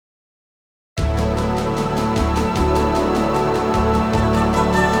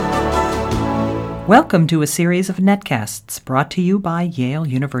Welcome to a series of netcasts brought to you by Yale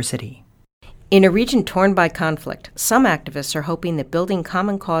University. In a region torn by conflict, some activists are hoping that building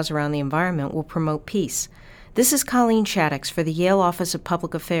common cause around the environment will promote peace. This is Colleen Shaddix for the Yale Office of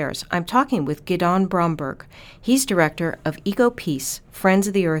Public Affairs. I'm talking with Gidon Bromberg. He's director of EcoPeace, Friends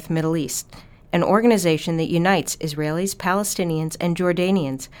of the Earth Middle East, an organization that unites Israelis, Palestinians, and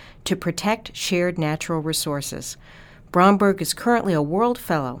Jordanians to protect shared natural resources. Bromberg is currently a World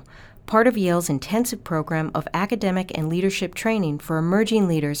Fellow, part of Yale's intensive program of academic and leadership training for emerging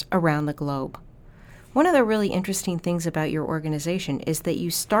leaders around the globe. One of the really interesting things about your organization is that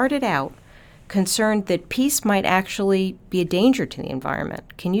you started out concerned that peace might actually be a danger to the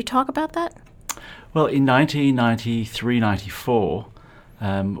environment. Can you talk about that? Well, in 1993-94,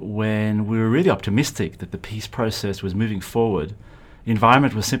 when we were really optimistic that the peace process was moving forward, the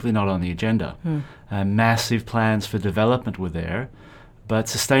environment was simply not on the agenda. Massive plans for development were there, but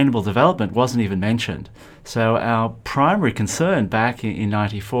sustainable development wasn't even mentioned. So our primary concern back in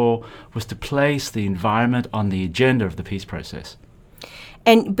 94 was to place the environment on the agenda of the peace process.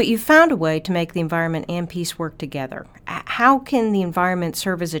 But you found a way to make the environment and peace work together. How can the environment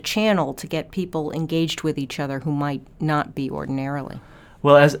serve as a channel to get people engaged with each other who might not be ordinarily?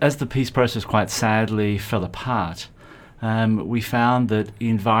 Well, as the peace process quite sadly fell apart, we found that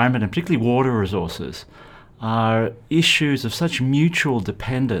environment, and particularly water resources, are issues of such mutual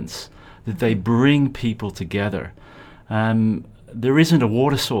dependence that they bring people together. There isn't a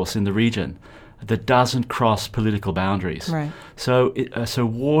water source in the region that doesn't cross political boundaries. Right. So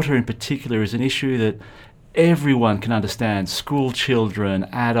water in particular is an issue that everyone can understand, school children,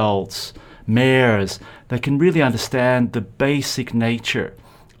 adults, mayors, they can really understand the basic nature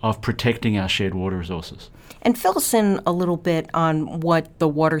of protecting our shared water resources. And fill us in a little bit on what the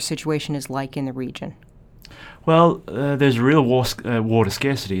water situation is like in the region. Well, there's real water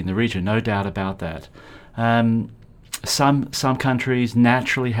scarcity in the region, no doubt about that. Some countries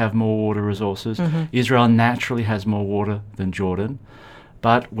naturally have more water resources. Israel naturally has more water than Jordan.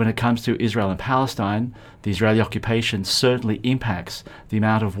 But when it comes to Israel and Palestine, the Israeli occupation certainly impacts the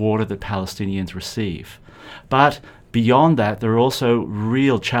amount of water that Palestinians receive. But beyond that, there are also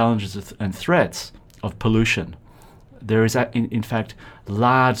real challenges and threats of pollution. There is, in fact,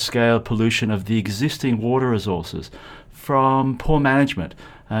 large-scale pollution of the existing water resources from poor management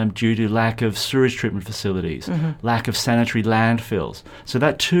due to lack of sewage treatment facilities, lack of sanitary landfills. So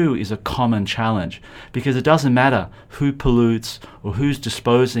that too is a common challenge, because it doesn't matter who pollutes or who's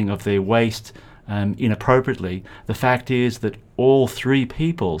disposing of their waste inappropriately. The fact is that all three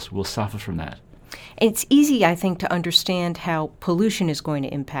peoples will suffer from that. It's easy, I think, to understand how pollution is going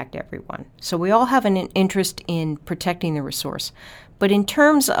to impact everyone. So we all have an interest in protecting the resource. But in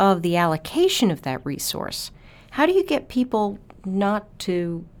terms of the allocation of that resource, how do you get people not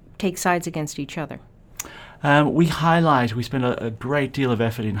to take sides against each other? We spend a great deal of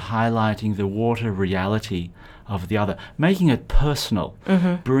effort in highlighting the water reality of the other, making it personal,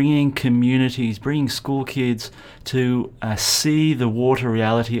 bringing communities, bringing school kids to see the water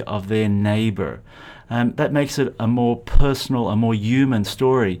reality of their neighbor. That makes it a more personal, a more human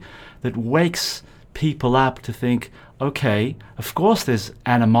story that wakes people up to think, okay, of course there's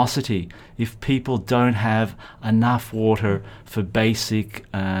animosity if people don't have enough water for basic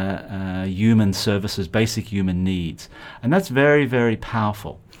human services, basic human needs. And that's very, very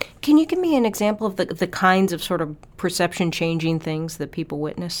powerful. Can you give me an example of the kinds of sort of perception-changing things that people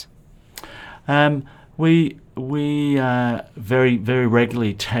witness? We very, very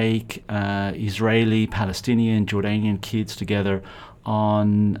regularly take Israeli, Palestinian, Jordanian kids together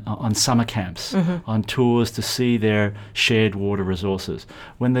on summer camps, on tours to see their shared water resources.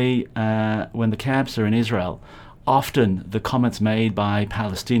 When the camps are in Israel, often the comments made by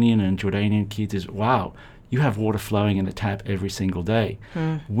Palestinian and Jordanian kids is, wow, you have water flowing in the tap every single day.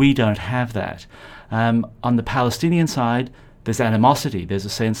 We don't have that. On the Palestinian side, there's animosity. There's a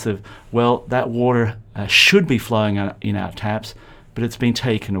sense of, well, that water should be flowing in our taps, but it's been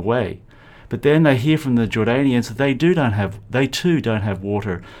taken away. But then they hear from the Jordanians that they too don't have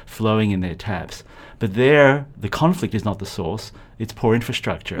water flowing in their taps. But there, the conflict is not the source; it's poor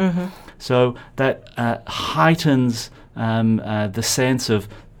infrastructure. So that heightens the sense of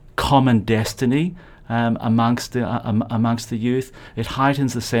common destiny amongst the youth. It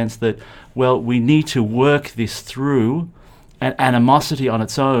heightens the sense that, well, we need to work this through. And animosity on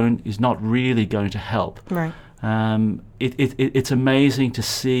its own is not really going to help. Right. It's amazing to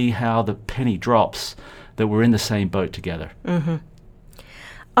see how the penny drops that we're in the same boat together.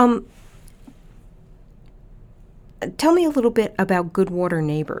 Tell me a little bit about Good Water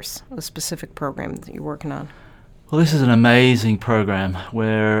Neighbors, a specific program that you're working on. Well, this is an amazing program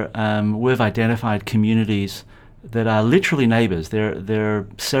where we've identified communities that are literally neighbours. They're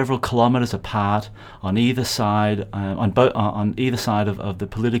several kilometres apart on either side, on either side of the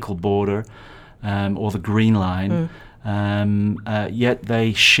political border or the Green Line. Yet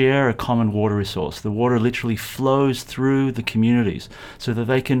they share a common water resource. The water literally flows through the communities so that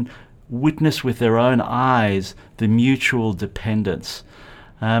they can witness with their own eyes the mutual dependence.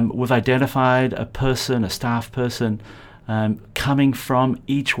 We've identified a staff person, coming from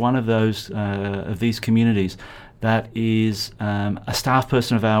each one of these communities that is a staff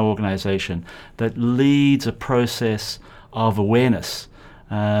person of our organisation that leads a process of awareness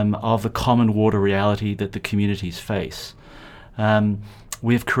of the common water reality that the communities face.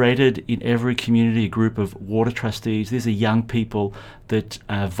 We've created in every community a group of water trustees. These are young people that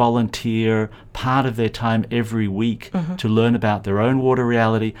volunteer part of their time every week to learn about their own water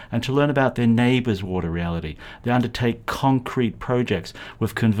reality and to learn about their neighbours' water reality. They undertake concrete projects.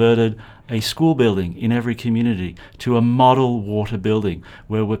 We've converted a school building in every community to a model water building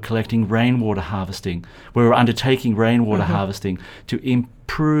where we're collecting rainwater harvesting, where we're undertaking rainwater harvesting to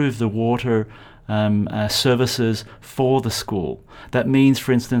improve the water services for the school. That means,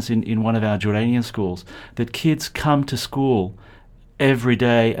 for instance, in one of our Jordanian schools, that kids come to school every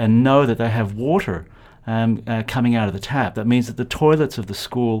day and know that they have water coming out of the tap. That means that the toilets of the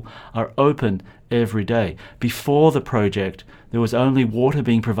school are open every day. Before the project, there was only water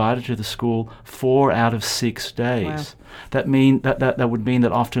being provided to the school 4 out of 6 days. Wow. That would mean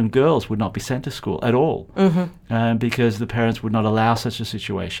that often girls would not be sent to school at all because the parents would not allow such a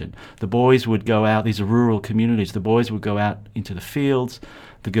situation. The boys would go out, these are rural communities, the boys would go out into the fields,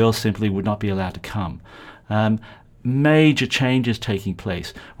 the girls simply would not be allowed to come. Major changes taking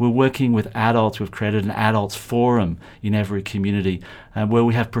place. We're working with adults. We've created an adults forum in every community where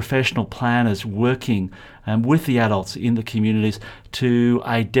we have professional planners working with the adults in the communities to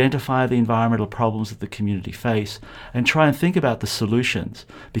identify the environmental problems that the community face and try and think about the solutions.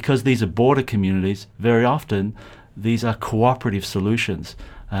 Because these are border communities, very often these are cooperative solutions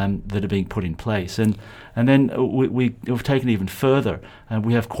that are being put in place. And then we've taken it even further, and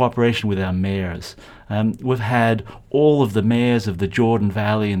we have cooperation with our mayors. We've had all of the mayors of the Jordan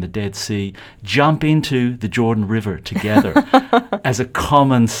Valley and the Dead Sea jump into the Jordan River together as a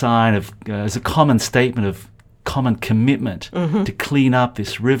common sign of, as a common statement of common commitment to clean up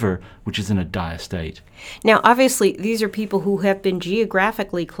this river, which is in a dire state. Now, obviously, these are people who have been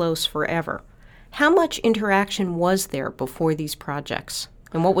geographically close forever. How much interaction was there before these projects?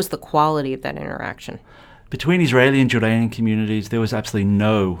 And what was the quality of that interaction? Between Israeli and Jordanian communities, there was absolutely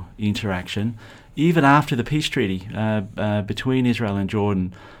no interaction. Even after the peace treaty between Israel and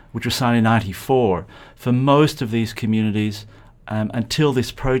Jordan, which was signed in 1994, for most of these communities, until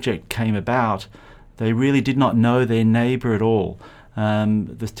this project came about, they really did not know their neighbour at all.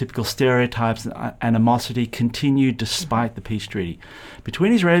 The typical stereotypes and animosity continued despite the peace treaty.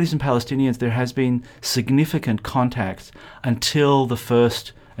 Between Israelis and Palestinians, there has been significant contact until the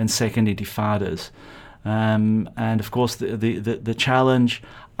first and second intifadas. And of course, the challenge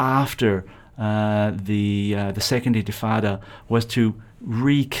after the second intifada was to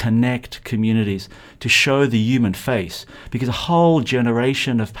reconnect communities, to show the human face, because a whole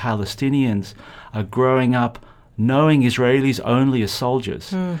generation of Palestinians are growing up knowing Israelis only as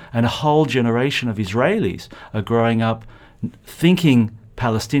soldiers, and a whole generation of Israelis are growing up thinking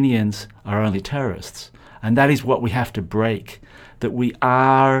Palestinians are only terrorists. And that is what we have to break, that we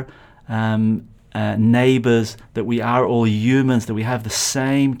are neighbours, that we are all humans, that we have the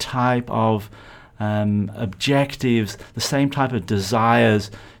same type of objectives, the same type of desires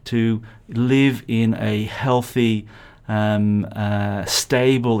to live in a healthy,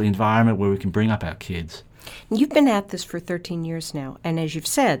 stable environment where we can bring up our kids. You've been at this for 13 years now, and as you've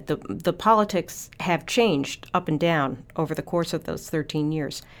said, the politics have changed up and down over the course of those 13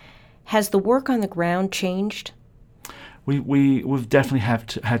 years. Has the work on the ground changed? We've definitely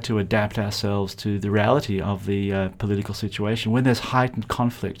had to adapt ourselves to the reality of the political situation. When there's heightened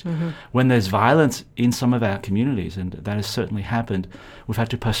conflict, when there's violence in some of our communities, and that has certainly happened, we've had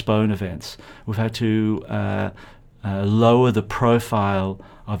to postpone events. We've had to lower the profile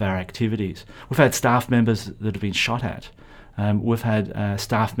of our activities. We've had staff members that have been shot at. We've had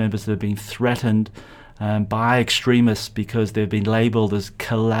staff members that have been threatened by extremists because they've been labelled as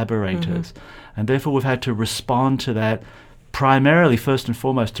collaborators. And therefore we've had to respond to that primarily, first and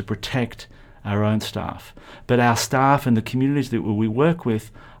foremost, to protect our own staff. But our staff and the communities that we work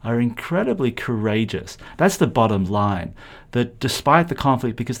with are incredibly courageous. That's the bottom line, that despite the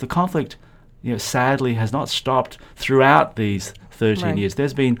conflict, because the conflict sadly has not stopped throughout these 13 years.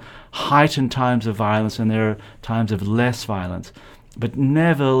 There's been heightened times of violence, and there are times of less violence. But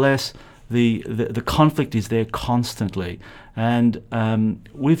nevertheless, the conflict is there constantly. And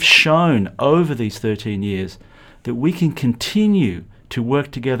we've shown over these 13 years that we can continue to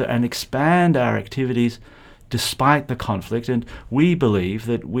work together and expand our activities despite the conflict. And we believe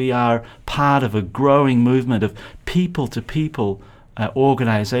that we are part of a growing movement of people-to-people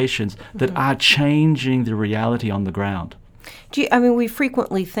organizations that are changing the reality on the ground. We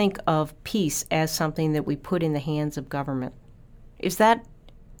frequently think of peace as something that we put in the hands of government. Is that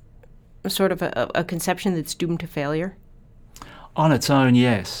sort of a conception that's doomed to failure? On its own,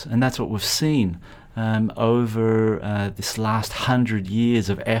 yes. And that's what we've seen over this last 100 years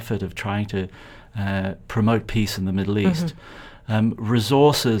of effort of trying to promote peace in the Middle East.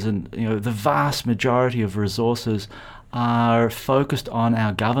 Resources, and the vast majority of resources are focused on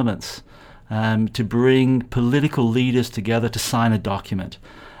our governments to bring political leaders together to sign a document.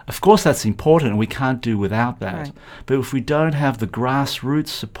 Of course, that's important, and we can't do without that. Right. But if we don't have the grassroots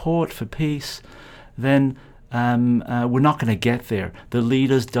support for peace, then we're not going to get there. The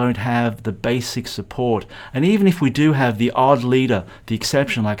leaders don't have the basic support. And even if we do have the odd leader, the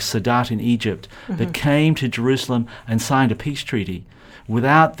exception like Sadat in Egypt, that came to Jerusalem and signed a peace treaty,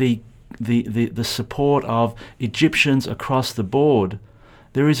 without the support of Egyptians across the board,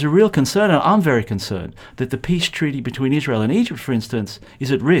 there is a real concern, and I'm very concerned, that the peace treaty between Israel and Egypt, for instance, is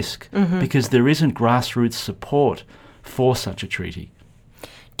at risk because there isn't grassroots support for such a treaty.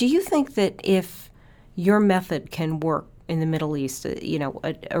 Do you think that if your method can work in the Middle East,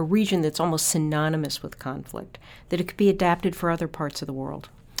 a region that's almost synonymous with conflict, that it could be adapted for other parts of the world?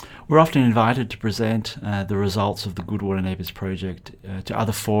 We're often invited to present the results of the Good Water Neighbours project to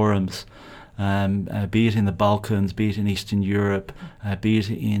other forums, be it in the Balkans, be it in Eastern Europe, be it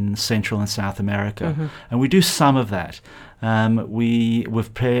in Central and South America. And we do some of that.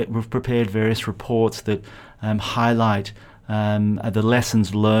 We've prepared various reports that highlight the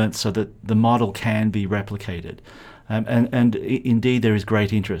lessons learnt so that the model can be replicated. And indeed, there is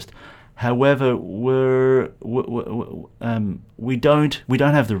great interest. However, we don't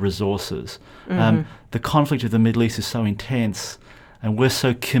have the resources. The conflict of the Middle East is so intense, and we're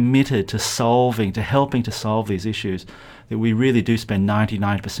so committed to helping to solve these issues, that we really do spend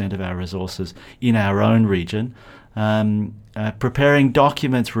 99% of our resources in our own region, preparing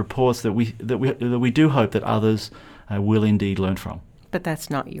documents, reports that we do hope that others will indeed learn from. But that's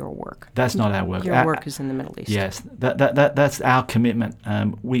not your work. That's not our work. Your work is in the Middle East. Yes, that's our commitment.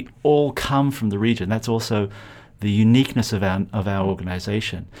 We all come from the region. That's also the uniqueness of our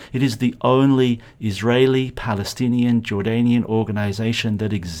organization. It is the only Israeli, Palestinian, Jordanian organization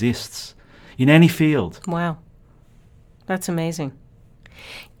that exists in any field. Wow. That's amazing.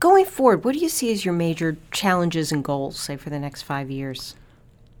 Going forward, what do you see as your major challenges and goals, say, for the next 5 years?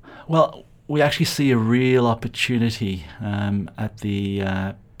 Well, we actually see a real opportunity at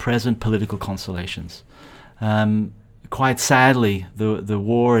the present political constellations. Quite sadly, the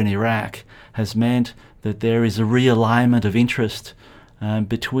war in Iraq has meant that there is a realignment of interest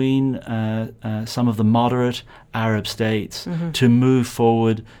between some of the moderate Arab states to move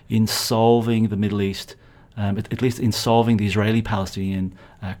forward in solving the Middle East, at least in solving the Israeli-Palestinian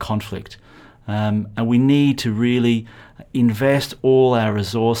conflict. And we need to really invest all our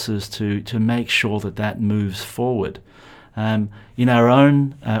resources to make sure that moves forward. In our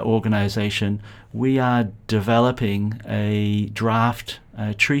own organization, we are developing a draft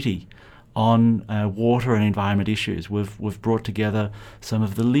treaty on water and environment issues. We've brought together some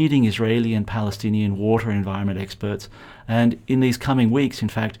of the leading Israeli and Palestinian water and environment experts, and in these coming weeks, in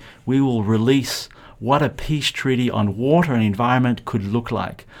fact, we will release what a peace treaty on water and environment could look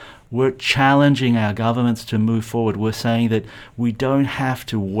like. We're challenging our governments to move forward. We're saying that we don't have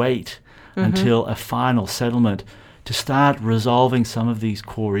to wait until a final settlement to start resolving some of these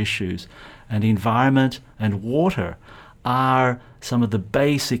core issues. And environment and water are some of the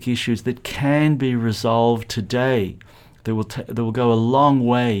basic issues that can be resolved today, that will go a long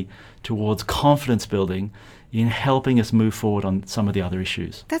way towards confidence building in helping us move forward on some of the other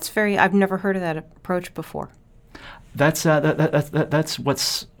issues. I've never heard of that approach before. That's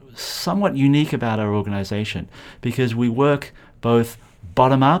what's somewhat unique about our organization, because we work both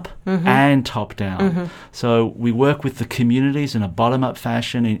bottom up and top down. So we work with the communities in a bottom up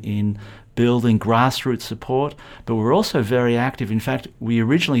fashion in building grassroots support, but we're also very active. In fact, we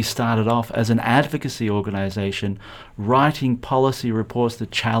originally started off as an advocacy organization, writing policy reports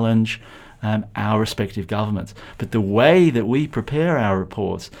that challenge our respective governments. But the way that we prepare our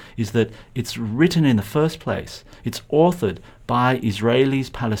reports is that it's written in the first place. It's authored by Israelis,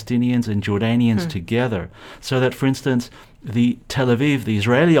 Palestinians, and Jordanians together, so that, for instance, the Tel Aviv, the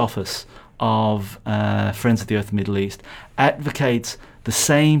Israeli office of Friends of the Earth Middle East, advocates the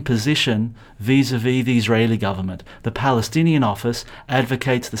same position vis-a-vis the Israeli government. The Palestinian office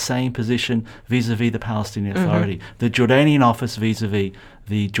advocates the same position vis-a-vis the Palestinian Authority. The Jordanian office vis-a-vis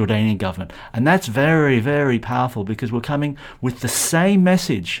the Jordanian government. And that's very, very powerful because we're coming with the same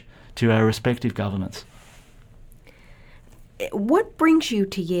message to our respective governments. What brings you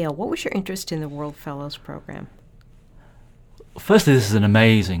to Yale? What was your interest in the World Fellows Program? Firstly, this is an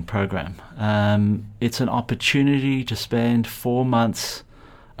amazing program. It's an opportunity to spend 4 months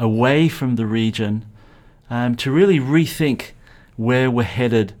away from the region to really rethink where we're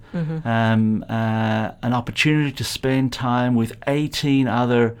headed. An opportunity to spend time with 18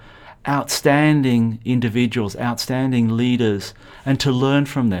 other outstanding individuals, outstanding leaders, and to learn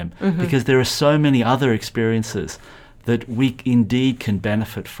from them, because there are so many other experiences that we indeed can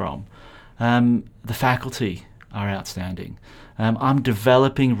benefit from. The faculty are outstanding. I'm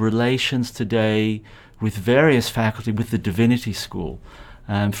developing relations today with various faculty, with the Divinity School,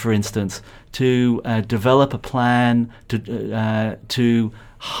 for instance, to develop a plan to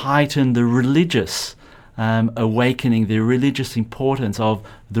heighten the religious awakening, the religious importance of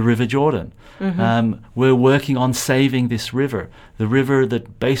the River Jordan. We're working on saving this river, the river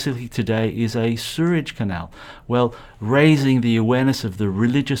that basically today is a sewage canal. Well, raising the awareness of the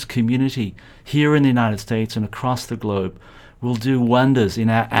religious community here in the United States and across the globe will do wonders in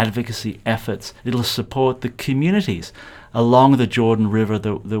our advocacy efforts. It'll support the communities along the Jordan River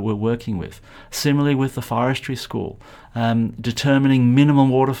that we're working with. Similarly with the Forestry School, determining minimum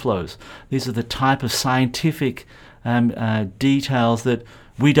water flows. These are the type of scientific details that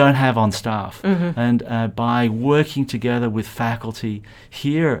we don't have on staff. And by working together with faculty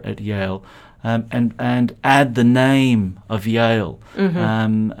here at Yale, and add the name of Yale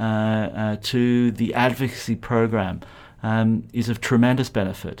to the advocacy program, is of tremendous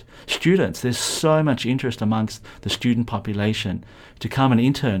benefit. Students, there's so much interest amongst the student population to come and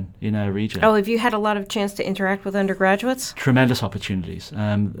intern in our region. Oh, have you had a lot of chance to interact with undergraduates? Tremendous opportunities.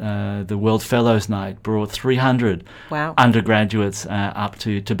 The World Fellows Night brought 300 Wow. undergraduates up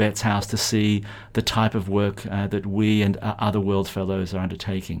to Bet's house to see the type of work that we and other World Fellows are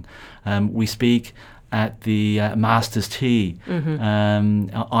undertaking. We speak at the Master's Tea on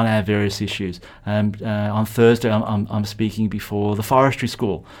our various issues. On Thursday, I'm speaking before the Forestry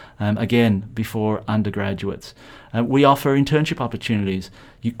School, again, before undergraduates. We offer internship opportunities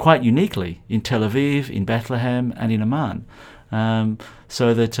quite uniquely in Tel Aviv, in Bethlehem, and in Amman.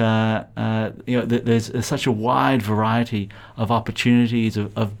 So that there's such a wide variety of opportunities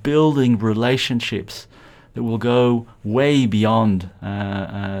of building relationships that will go way beyond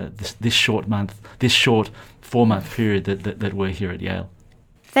this short 4-month period that we're here at Yale.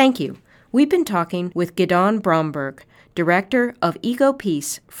 Thank you. We've been talking with Gidon Bromberg, Director of Ego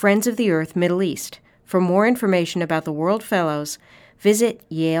Peace, Friends of the Earth Middle East. For more information about the World Fellows, visit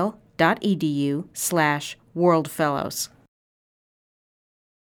yale.edu/worldfellows.